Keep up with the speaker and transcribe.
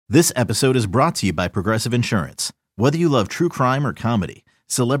This episode is brought to you by Progressive Insurance. Whether you love true crime or comedy,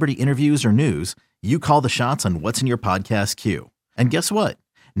 celebrity interviews or news, you call the shots on what's in your podcast queue. And guess what?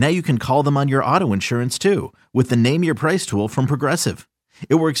 Now you can call them on your auto insurance too with the Name Your Price tool from Progressive.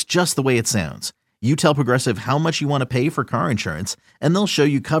 It works just the way it sounds. You tell Progressive how much you want to pay for car insurance, and they'll show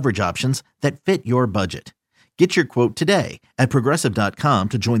you coverage options that fit your budget. Get your quote today at Progressive.com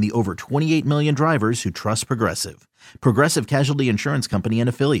to join the over 28 million drivers who trust Progressive. Progressive Casualty Insurance Company and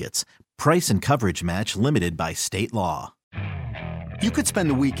Affiliates. Price and coverage match limited by state law. You could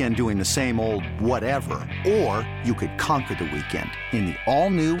spend the weekend doing the same old whatever, or you could conquer the weekend in the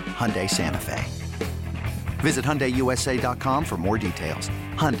all-new Hyundai Santa Fe. Visit HyundaiUSA.com for more details.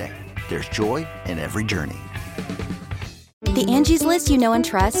 Hyundai, there's joy in every journey. The Angie's List you know and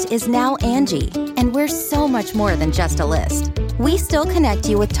trust is now Angie, and we're so much more than just a list. We still connect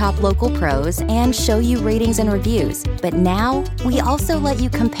you with top local pros and show you ratings and reviews, but now we also let you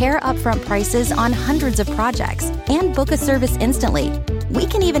compare upfront prices on hundreds of projects and book a service instantly. We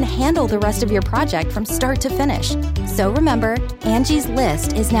can even handle the rest of your project from start to finish. So remember, Angie's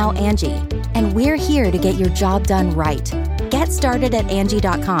List is now Angie, and we're here to get your job done right. Get started at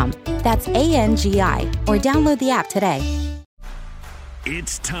Angie.com. That's ANGI, or download the app today.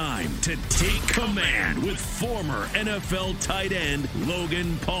 It's time to take command with former NFL tight end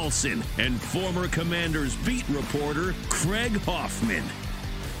Logan Paulsen and former Commanders beat reporter Craig Hoffman.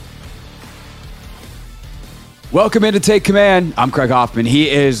 Welcome in to Take Command. I'm Craig Hoffman. He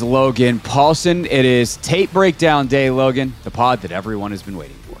is Logan Paulsen. It is tape breakdown day, Logan, the pod that everyone has been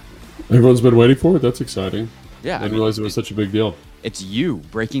waiting for. Everyone's been waiting for it? That's exciting. Yeah. I didn't realize it was such a big deal. It's you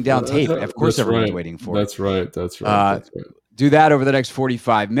breaking down tape. Of course everyone's waiting for it. That's right. That's right. Do that over the next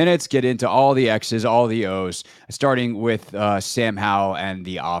 45 minutes. Get into all the X's, all the O's, starting with Sam Howell and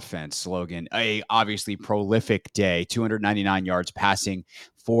the offense. Logan, a obviously prolific day, 299 yards passing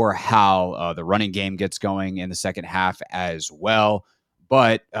for Howell. The running game gets going in the second half as well,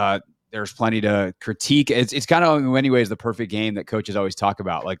 but there's plenty to critique. It's kind of in many ways the perfect game that coaches always talk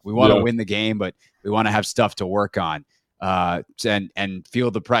about. Like, we want to win the game, but we want to have stuff to work on. And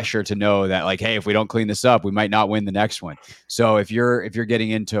feel the pressure to know that, like, hey, if we don't clean this up, we might not win the next one. So if you're getting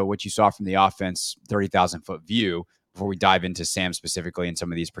into what you saw from the offense, 30,000 foot view, before we dive into Sam specifically and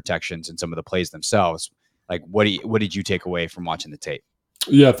some of these protections and some of the plays themselves, like, what did you take away from watching the tape?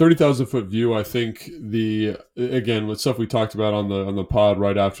 Yeah, 30,000 foot view. I think again, with stuff we talked about on the pod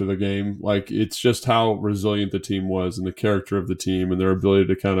right after the game, like, it's just how resilient the team was and the character of the team and their ability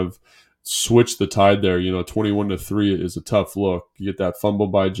to kind of switch the tide there. 21-3 is a tough look. You get that fumble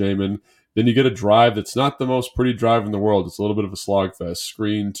by Jamin. Then you get a drive that's not the most pretty drive in the world. It's a little bit of a slogfest.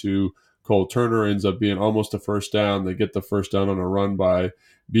 Screen to Cole Turner ends up being almost a first down. They get the first down on a run by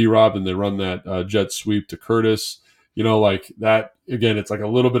B-Rob, and they run that jet sweep to Curtis. Like that, again, it's like a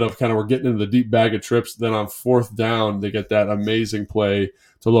little bit of kind of, we're getting into the deep bag of trips. Then on fourth down, they get that amazing play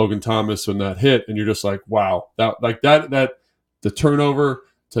to Logan Thomas and that hit, and you're just like, wow. That the turnover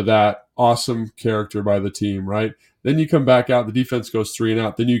to that awesome character by the team, right? Then you come back out, the defense goes 3 and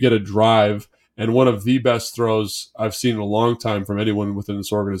out. Then you get a drive, and one of the best throws I've seen in a long time from anyone within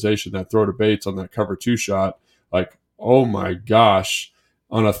this organization, that throw to Bates on that cover 2 shot. Like, oh my gosh,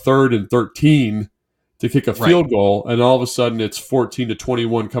 on a 3rd and 13 to kick a field goal, and all of a sudden it's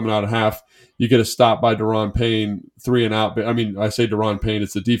 14-21 coming out of half. You get a stop by Daron Payne, 3 and out. I mean, I say Daron Payne,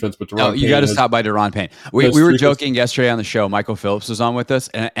 it's the defense, but Daron Payne. You got to stop by Daron Payne. We were joking yesterday on the show. Michael Phillips was on with us,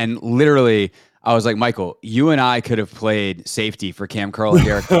 and literally, I was like, Michael, you and I could have played safety for Cam Curl and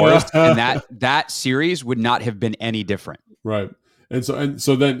Derek Forrest, and that series would not have been any different. Right. And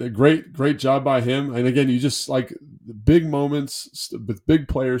so then a great job by him. And again, you just like big moments with big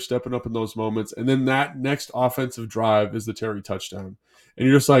players stepping up in those moments. And then that next offensive drive is the Terry touchdown. And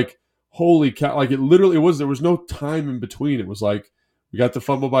you're just like, holy cow. Like, there was no time in between. It was like, we got the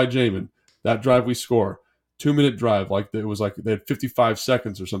fumble by Jamin. That drive we score. 2-minute drive. Like, it was like they had 55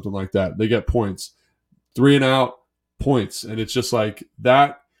 seconds or something like that. They get points. 3 and out, points. And it's just like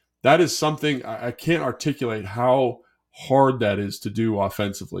that is something I can't articulate how hard that is to do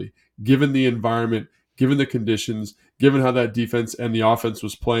offensively, given the environment, given the conditions, given how that defense and the offense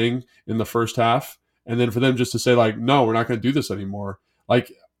was playing in the first half. And then for them just to say, like, no, we're not going to do this anymore.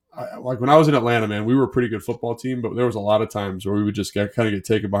 Like when I was in Atlanta, man, we were a pretty good football team, but there was a lot of times where we would just get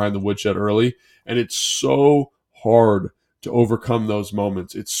taken behind the woodshed early. And it's so hard to overcome those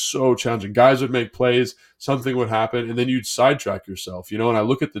moments. It's so challenging. Guys would make plays, something would happen, and then you'd sidetrack yourself, And I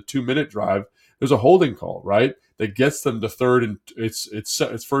look at the 2-minute drive, there's a holding call, right? That gets them to third, and it's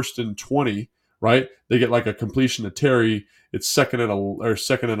 1st and 20, right? They get like a completion to Terry. It's second and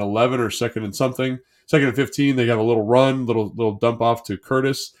 11 or second and something. Second and 15, they have a little run, little dump off to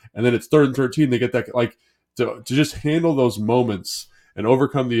Curtis, and then it's third and 13. They get that like to just handle those moments and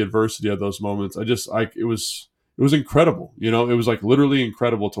overcome the adversity of those moments. It was incredible. It was like literally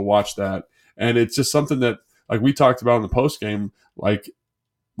incredible to watch that, and it's just something that like we talked about in the post game. Like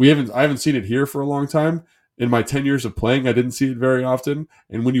I haven't seen it here for a long time. In my 10 years of playing, I didn't see it very often,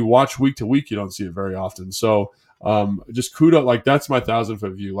 and when you watch week to week, you don't see it very often. So. Just kudos, like that's my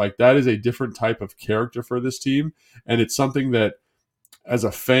 1,000-foot view. Like that is a different type of character for this team. And it's something that as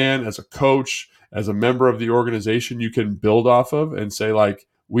a fan, as a coach, as a member of the organization, you can build off of and say like,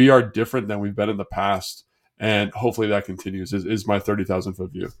 we are different than we've been in the past. And hopefully that continues is my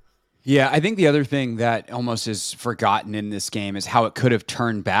 30,000-foot view. Yeah, I think the other thing that almost is forgotten in this game is how it could have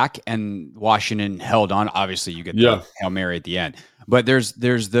turned back and Washington held on. Obviously you get the Hail Mary at the end, but there's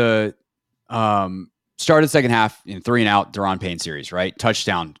the, start of the second half in 3 and out, Deron Payne series, right?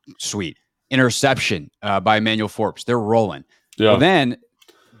 Touchdown, sweet. Interception by Emmanuel Forbes. They're rolling. Yeah. Well, then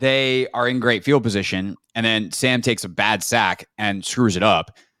they are in great field position, and then Sam takes a bad sack and screws it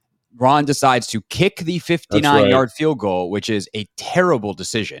up. Ron decides to kick the 59-yard field goal, which is a terrible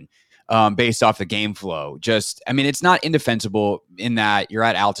decision based off the game flow. It's not indefensible in that you're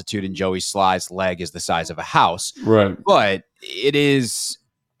at altitude and Joey Sly's leg is the size of a house. Right. But it is...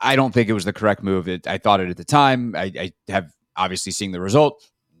 I don't think it was the correct move. I thought it at the time. I have obviously seen the result.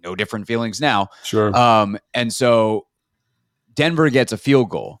 No different feelings now. Sure. And so Denver gets a field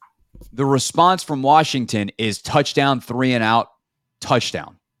goal. The response from Washington is touchdown, 3 and out,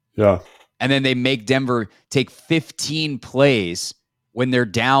 touchdown. Yeah. And then they make Denver take 15 plays when they're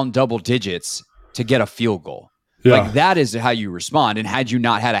down double digits to get a field goal. Yeah. Like that is how you respond. And had you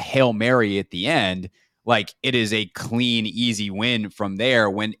not had a Hail Mary at the end, like it is a clean, easy win from there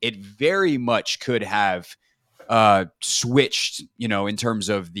when it very much could have switched, in terms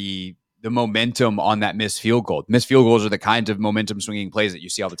of the momentum on that missed field goal. Missed field goals are the kinds of momentum swinging plays that you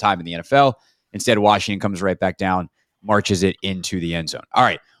see all the time in the NFL. Instead, Washington comes right back down, marches it into the end zone. All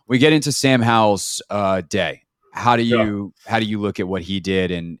right, we get into Sam Howell's day. How do you look at what he did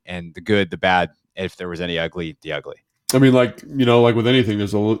and the good, the bad, if there was any ugly, the ugly? I mean, like with anything,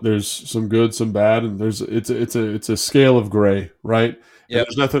 there's some good, some bad, and it's a scale of gray, right? Yeah.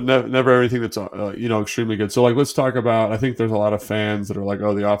 There's never anything that's extremely good. So like, let's talk about. I think there's a lot of fans that are like,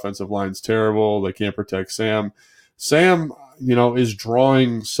 oh, the offensive line's terrible. They can't protect Sam. Sam, is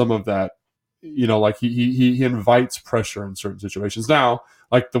drawing some of that. Like he invites pressure in certain situations. Now,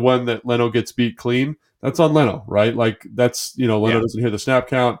 like the one that Leno gets beat clean. That's on Leno, right? Like that's, Leno doesn't hear the snap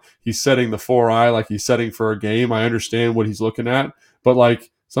count. He's setting the 4-eye, like he's setting for a game. I understand what he's looking at, but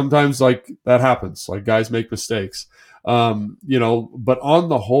like sometimes like that happens. Like guys make mistakes, but on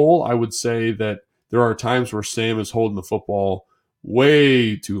the whole, I would say that there are times where Sam is holding the football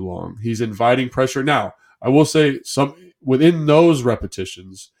way too long. He's inviting pressure. Now, I will say within those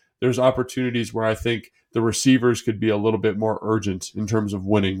repetitions, there's opportunities where I think the receivers could be a little bit more urgent in terms of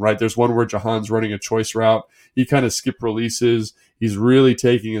winning, right? There's one where Jahan's running a choice route. He kind of skip releases. He's really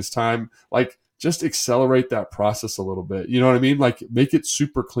taking his time. Like, just accelerate that process a little bit. You know what I mean? Like, make it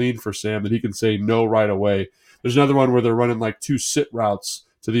super clean for Sam that he can say no right away. There's another one where they're running like 2 sit routes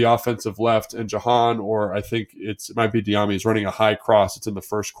to the offensive left, and Jahan, or I think it might be Diami, is running a high cross. It's in the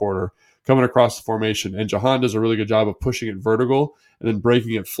first quarter, coming across the formation. And Jahan does a really good job of pushing it vertical and then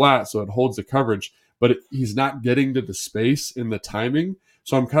breaking it flat so it holds the coverage. But he's not getting to the space in the timing.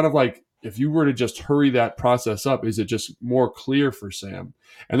 So I'm kind of like, if you were to just hurry that process up, is it just more clear for Sam?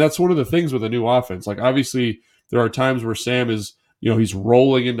 And that's one of the things with a new offense. Like, obviously, there are times where Sam is, he's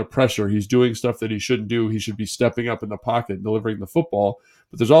rolling into pressure. He's doing stuff that he shouldn't do. He should be stepping up in the pocket and delivering the football.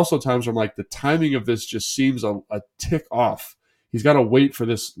 But there's also times where I'm like, the timing of this just seems a tick off. He's got to wait for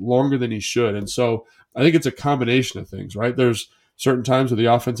this longer than he should. And so I think it's a combination of things, right? There's certain times where the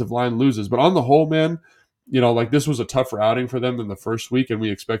offensive line loses. But on the whole, man, like this was a tougher outing for them than the first week, and we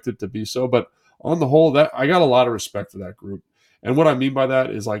expected it to be so. But on the whole, that I got a lot of respect for that group. And what I mean by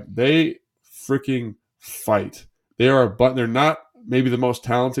that is like they freaking fight. They're not maybe the most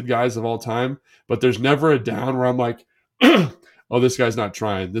talented guys of all time, but there's never a down where I'm like, oh, this guy's not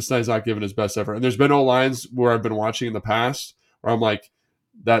trying. This guy's not giving his best effort. And there's been O-lines where I've been watching in the past where I'm like,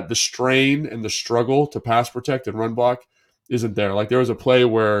 that the strain and the struggle to pass protect and run block isn't there. Like there was a play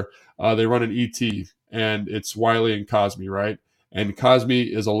where they run an ET and it's Wiley and Cosme, right? And Cosme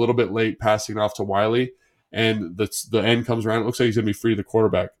is a little bit late passing off to Wiley, and the end comes around. It looks like he's going to be free to the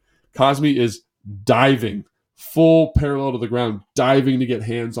quarterback. Cosme is diving, full parallel to the ground, diving to get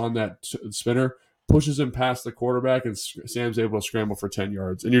hands on that spinner, pushes him past the quarterback, and Sam's able to scramble for 10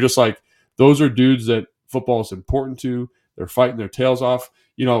 yards. And you're just like, those are dudes that football is important to. They're fighting their tails off.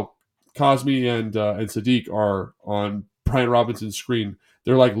 Cosme and Sadiq are on Brian Robinson's screen.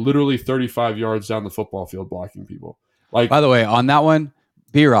 They're like literally 35 yards down the football field blocking people. Like, by the way, on that one,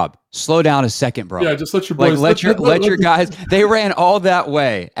 B-Rob, slow down a second, bro. Yeah, just let your boys let your guys. They ran all that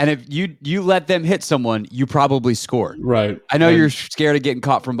way, and if you let them hit someone, you probably scored. Right. I know you're scared of getting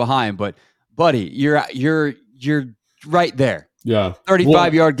caught from behind, but buddy, you're right there. Yeah.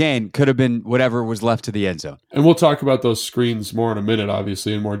 35-yard gain could have been whatever was left to the end zone. And we'll talk about those screens more in a minute,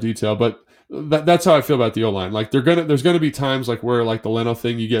 obviously, in more detail. But that's how I feel about the O-line. Like there's gonna be times like where like the Leno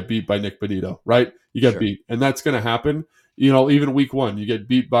thing, you get beat by Nick Benito, right? You get beat, and that's gonna happen. Even week 1, you get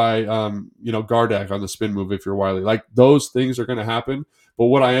beat by Gardak on the spin move if you're Wiley. Like those things are gonna happen. But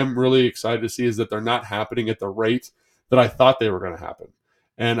what I am really excited to see is that they're not happening at the rate that I thought they were gonna happen.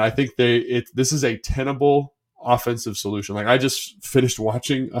 And I think this is a tenable offensive solution. Like I just finished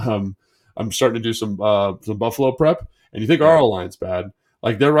watching. I'm starting to do some Buffalo prep, and you think our O-line's bad.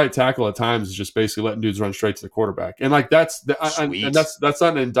 Like their right tackle at times is just basically letting dudes run straight to the quarterback, and like that's not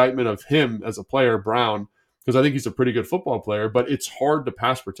an indictment of him as a player, Brown, because I think he's a pretty good football player. But it's hard to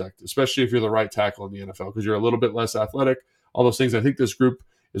pass protect, especially if you're the right tackle in the NFL, because you're a little bit less athletic. All those things. I think this group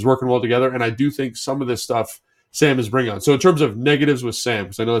is working well together, and I do think some of this stuff Sam is bringing on. So in terms of negatives with Sam,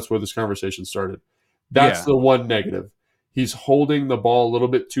 because I know that's where this conversation started, that's the one negative. He's holding the ball a little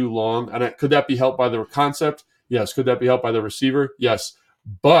bit too long, and could that be helped by the concept? Yes. Could that be helped by the receiver? Yes.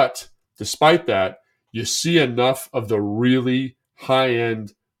 But despite that, you see enough of the really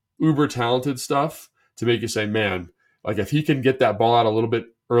high-end, uber-talented stuff to make you say, man, like if he can get that ball out a little bit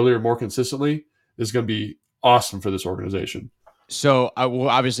earlier, more consistently, this is going to be awesome for this organization. So I will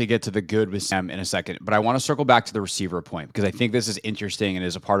obviously get to the good with Sam in a second, but I want to circle back to the receiver point because I think this is interesting and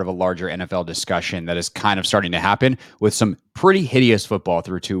is a part of a larger NFL discussion that is kind of starting to happen with some pretty hideous football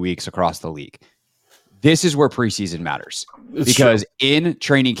through 2 weeks across the league. This is where preseason matters because in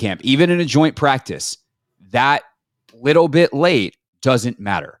training camp, even in a joint practice, that little bit late doesn't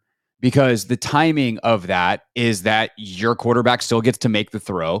matter because the timing of that is that your quarterback still gets to make the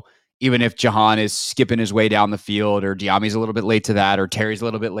throw, even if Jahan is skipping his way down the field or Diami's a little bit late to that or Terry's a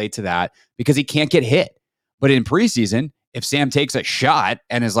little bit late to that because he can't get hit. But in preseason, if Sam takes a shot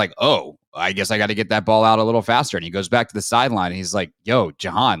and is like, oh, I guess I got to get that ball out a little faster. And he goes back to the sideline and he's like, yo,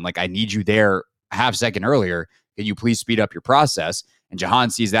 Jahan, like I need you there a half second earlier. Can you please speed up your process? And Jahan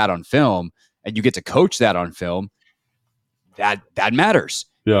sees that on film and you get to coach that on film. That matters.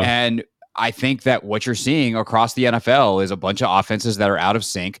 Yeah. And I think that what you're seeing across the NFL is a bunch of offenses that are out of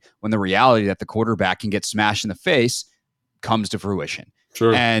sync when the reality that the quarterback can get smashed in the face comes to fruition.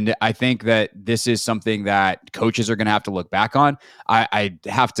 Sure. And I think that this is something that coaches are going to have to look back on. I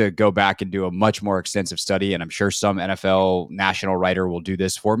have to go back and do a much more extensive study, and I'm sure some NFL national writer will do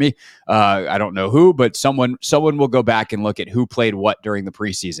this for me. I don't know who, but someone will go back and look at who played what during the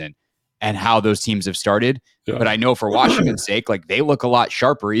preseason and how those teams have started. Yeah. But I know for Washington's sake, like they look a lot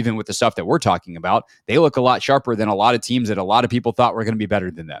sharper, even with the stuff that we're talking about. They look a lot sharper than a lot of teams that a lot of people thought were going to be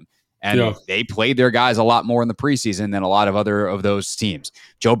better than them. And they played their guys a lot more in the preseason than a lot of other of those teams.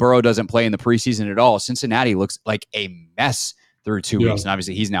 Joe Burrow doesn't play in the preseason at all. Cincinnati looks like a mess through 2 weeks. And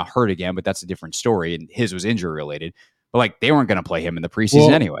obviously he's now hurt again, but that's a different story. And his was injury related. But like they weren't going to play him in the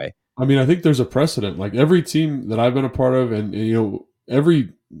preseason anyway. I mean, I think there's a precedent. Like every team that I've been a part of, and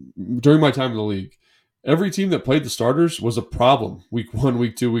during my time in the league, every team that played the starters was a problem. Week 1,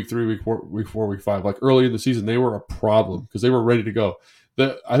 week 2, week 3, week 4, week 5. Like early in the season, they were a problem because they were ready to go.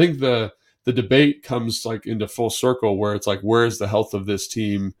 I think the debate comes like into full circle where it's like, where is the health of this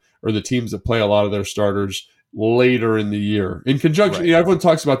team or the teams that play a lot of their starters later in the year in conjunction? Right. Everyone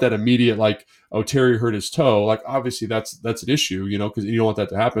talks about that immediate, like, oh, Terry hurt his toe. Like, obviously that's an issue, because you don't want that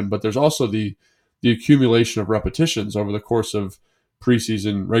to happen. But there's also the accumulation of repetitions over the course of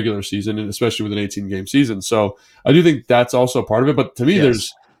preseason, regular season, and especially with an 18-game season. So I do think that's also part of it. But to me,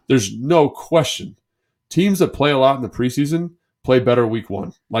 there's no question. Teams that play a lot in the preseason play better week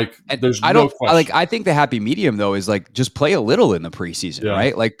 1. Like there's no question. I think the happy medium though is like just play a little in the preseason,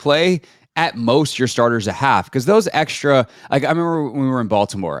 right? Like play at most your starters a half because those extra. Like I remember when we were in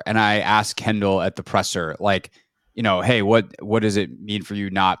Baltimore and I asked Kendall at the presser, like, hey, what does it mean for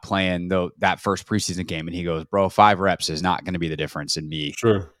you not playing that first preseason game? And he goes, bro, 5 reps is not going to be the difference in me,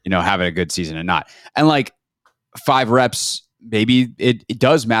 having a good season and not. And like 5 reps. Maybe it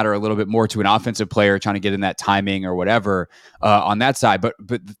does matter a little bit more to an offensive player trying to get in that timing or whatever on that side. But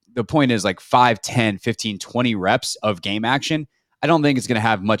the point is like 5, 10, 15, 20 reps of game action. I don't think it's going to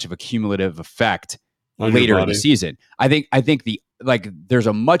have much of a cumulative effect later in the season. I think there's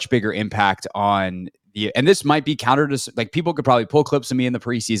a much bigger impact on and this might be counter to, like, people could probably pull clips of me in the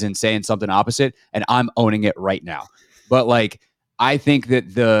preseason saying something opposite, and I'm owning it right now. But like, I think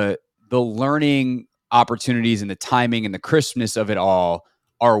that the learning opportunities and the timing and the crispness of it all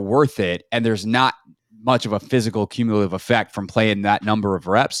are worth it. And there's not much of a physical cumulative effect from playing that number of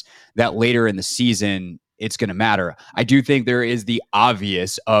reps that later in the season it's going to matter. I do think there is the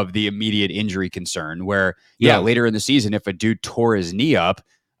obvious of the immediate injury concern where, later in the season, if a dude tore his knee up,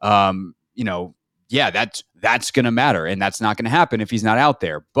 that's going to matter. And that's not going to happen if he's not out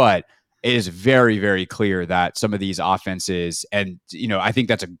there. But it is very, very clear that some of these offenses, and, I think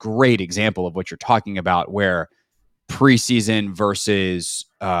that's a great example of what you're talking about, where preseason versus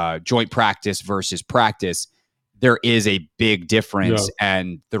joint practice versus practice, there is a big difference,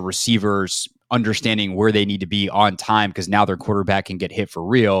 and the receivers understanding where they need to be on time because now their quarterback can get hit for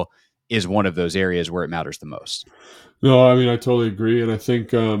real is one of those areas where it matters the most. No, I mean, I totally agree. And I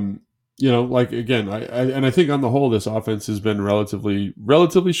think, again, I think on the whole, this offense has been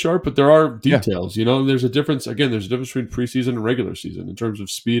relatively sharp, but there are details, there's a difference. Again, there's a difference between preseason and regular season in terms of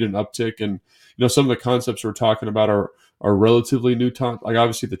speed and uptick. And, some of the concepts we're talking about are relatively new. Like,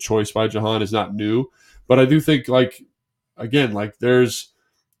 obviously the choice by Jahan is not new, but I do think there's,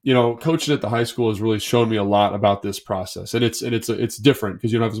 coaching at the high school has really shown me a lot about this process, and it's different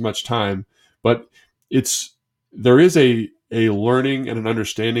because you don't have as much time, but there is a learning and an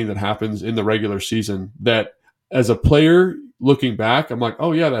understanding that happens in the regular season that, as a player looking back, I'm like,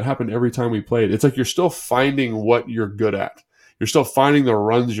 oh yeah, that happened every time we played. It's like you're still finding what you're good at. You're still finding the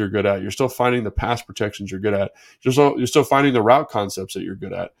runs you're good at. You're still finding the pass protections you're good at. You're still finding the route concepts that you're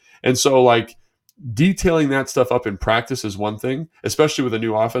good at. And so, like, detailing that stuff up in practice is one thing, especially with a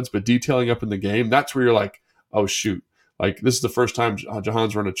new offense, but detailing up in the game, that's where you're like, oh shoot, like, this is the first time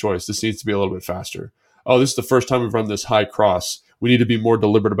Jahan's run a choice. This needs to be a little bit faster. Oh, this is the first time we've run this high cross. We need to be more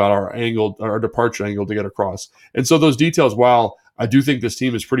deliberate about our departure angle to get across. And so those details, while I do think this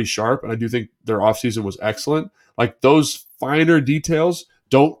team is pretty sharp, and I do think their offseason was excellent, like, those finer details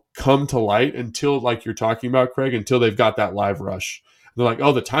don't come to light until, like you're talking about, Craig, until they've got that live rush. They're like,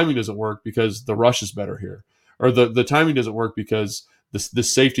 oh, the timing doesn't work because the rush is better here. Or the timing doesn't work because the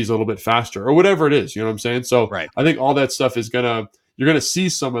safety is a little bit faster, or whatever it is. You know what I'm saying? So right. I think all that stuff you're going to see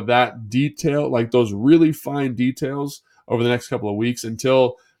some of that detail, like those really fine details, over the next couple of weeks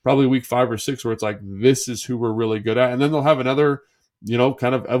until probably week 5 or 6, where it's like, this is who we're really good at. And then they'll have another,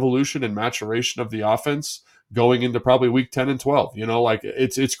 kind of evolution and maturation of the offense going into probably week 10 and 12. Like,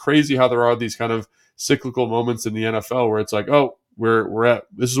 it's crazy how there are these kind of cyclical moments in the NFL where it's like, oh, we're at,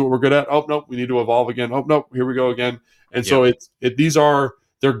 this is what we're good at. Oh, no, we need to evolve again. Oh, no, here we go again. And so these are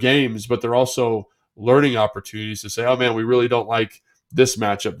their games, but they're also learning opportunities to say, oh man, we really don't like this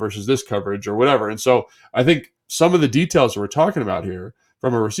matchup versus this coverage or whatever. And so I think some of the details that we're talking about here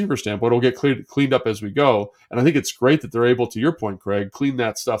from a receiver standpoint will get cleaned up as we go. And I think it's great that they're able, to your point, Craig, clean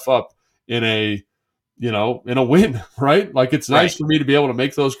that stuff up in a win, right? Like, it's nice for me to be able to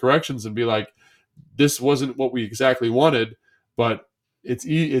make those corrections and be like, this wasn't what we exactly wanted, but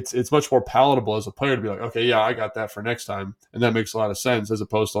it's much more palatable as a player to be like, okay, yeah, I got that for next time. And that makes a lot of sense, as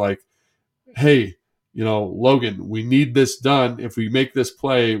opposed to like, hey, Logan, we need this done. If we make this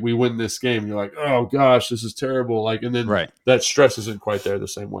play, we win this game. You're like, oh gosh, this is terrible. Like, and then that stress isn't quite there the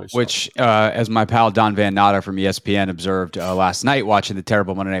same way. So. Which, as my pal Don Van Natta from ESPN observed last night watching the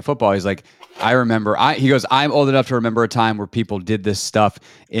terrible Monday Night Football, he's like, I remember, he goes, I'm old enough to remember a time where people did this stuff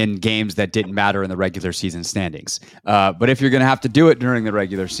in games that didn't matter in the regular season standings. But if you're going to have to do it during the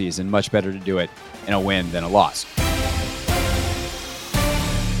regular season, much better to do it in a win than a loss.